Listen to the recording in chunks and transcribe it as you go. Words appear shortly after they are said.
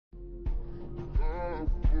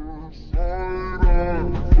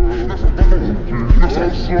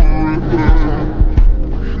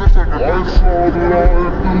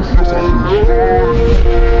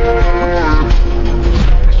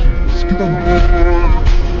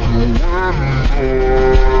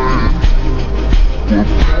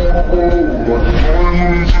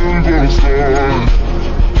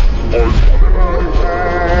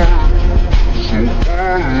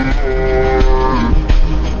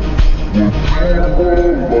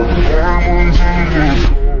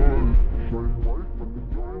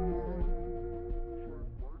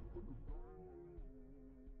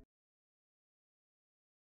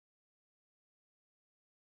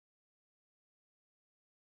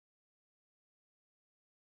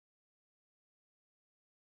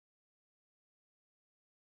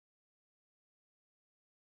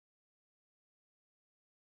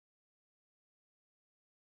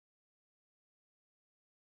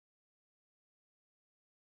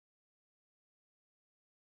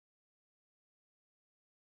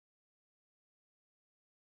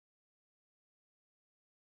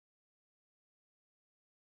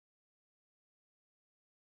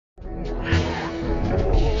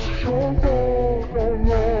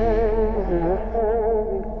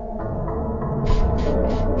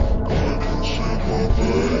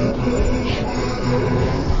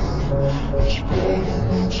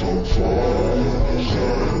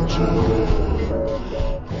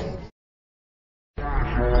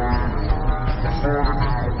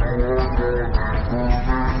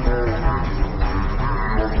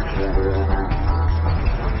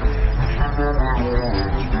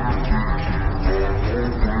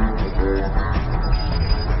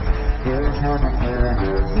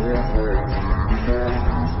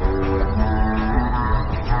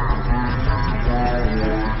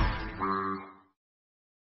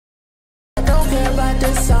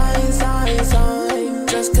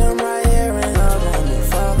Just come right here and love on me,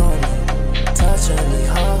 fuck on me, touch on me,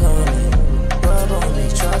 hug on me, rub on me,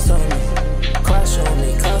 trust on me, crush on me,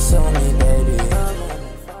 cuss on me, baby, love on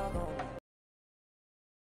me, fuck on me.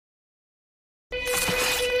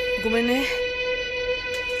 ごめんね。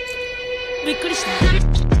びっくりした。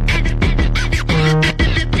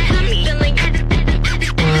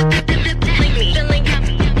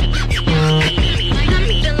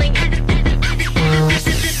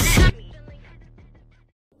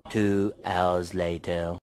2 hours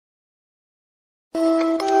later.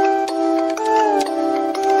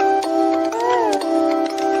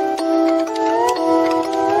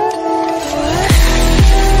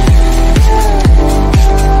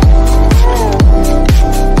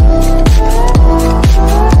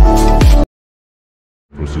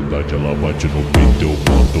 Cidade ela bate no peito, eu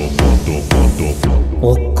mando.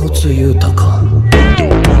 Okutsu Yutaka.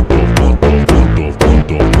 Ela bate no peito, eu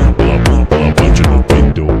mando.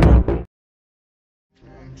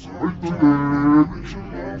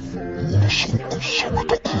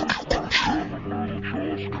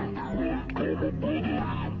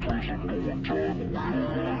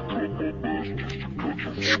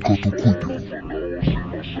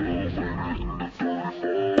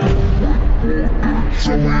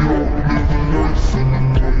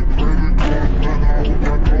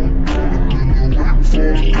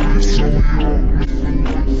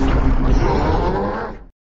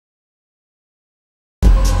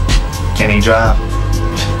 Can he drive?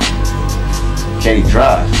 Can he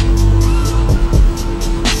drive?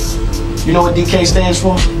 You know what DK stands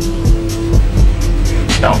for?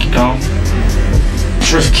 Donkey Kong.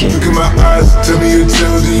 Drift King. Look in my eyes, tell me your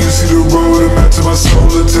tale, do you see the road? I'm out to my soul,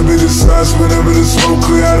 tell me the size whenever the smoke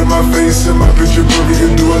clear out of my face. And my picture perfect,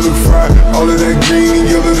 and do I look fried? All of that green and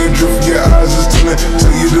yellow that drip from your eyes is telling,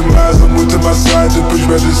 tell you demise. I'm with to my side, to push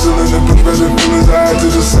back the ceiling, and push back the feelings I had to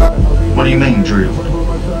the side. What do you mean, drill?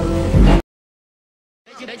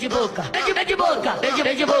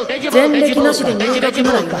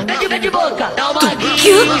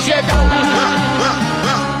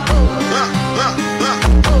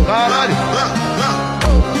 Caralho!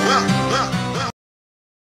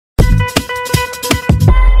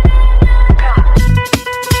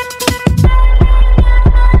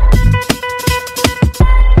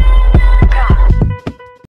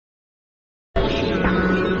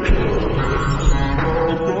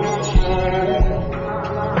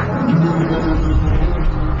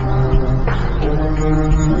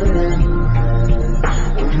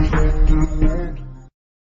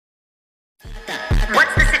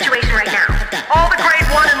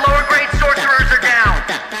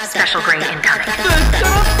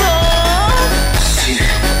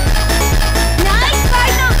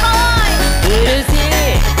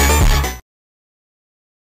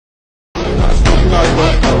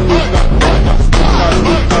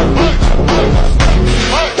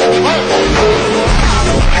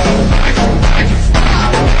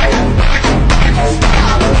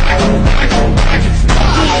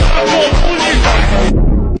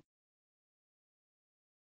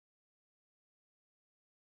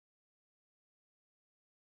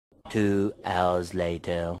 2 hours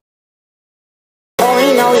later.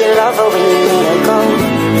 Only know you love her when you let her go.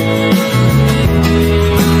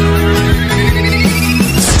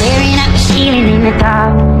 Staring at the ceiling in the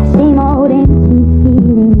dark. Same old empty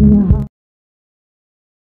feeling in your heart.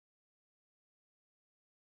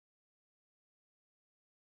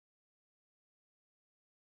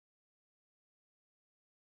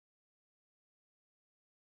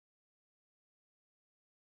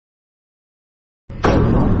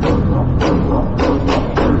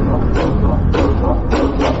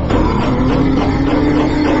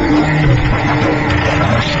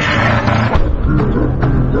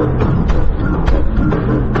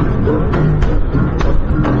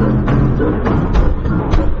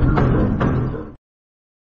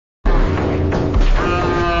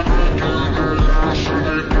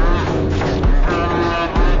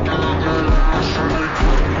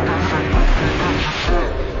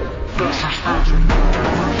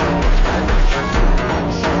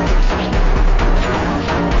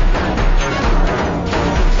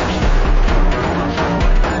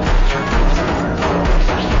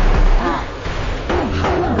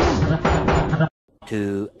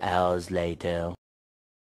 Two hours later.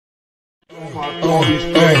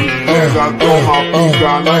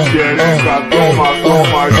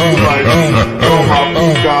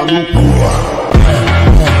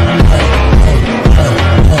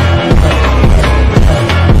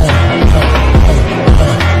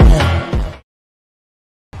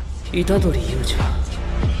虎杖裕二は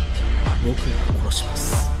僕が殺します。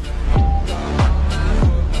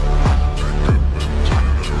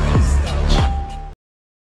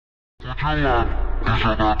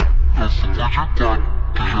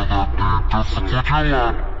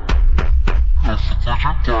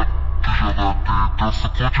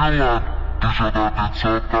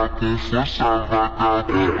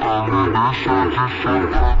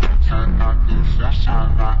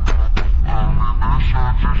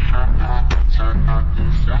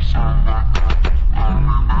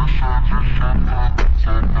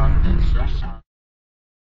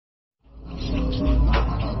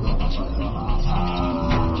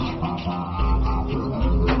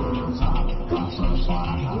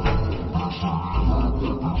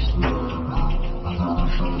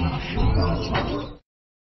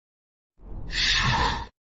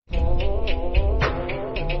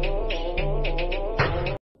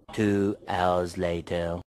2 hours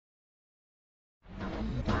later.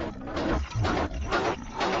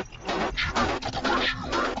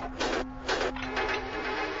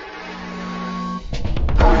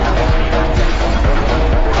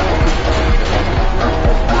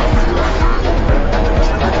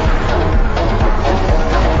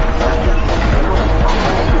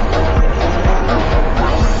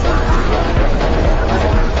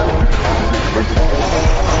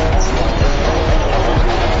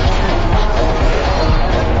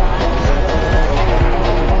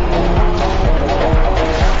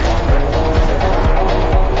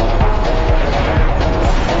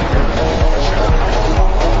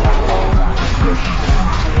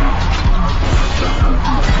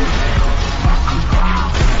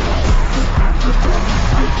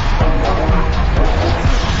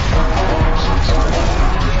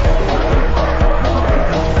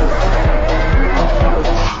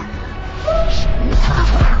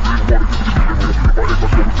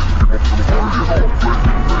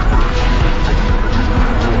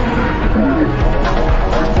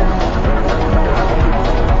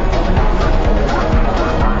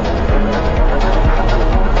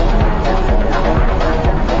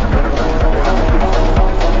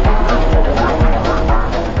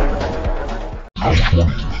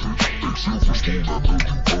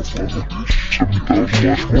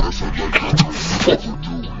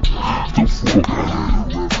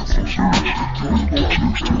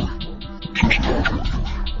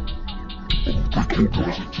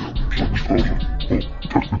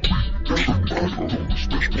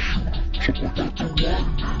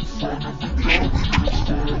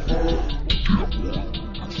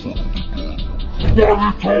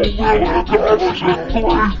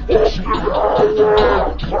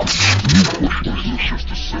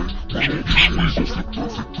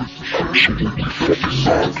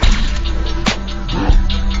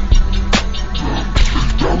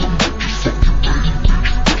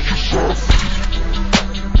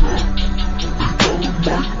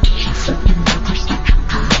 Fucking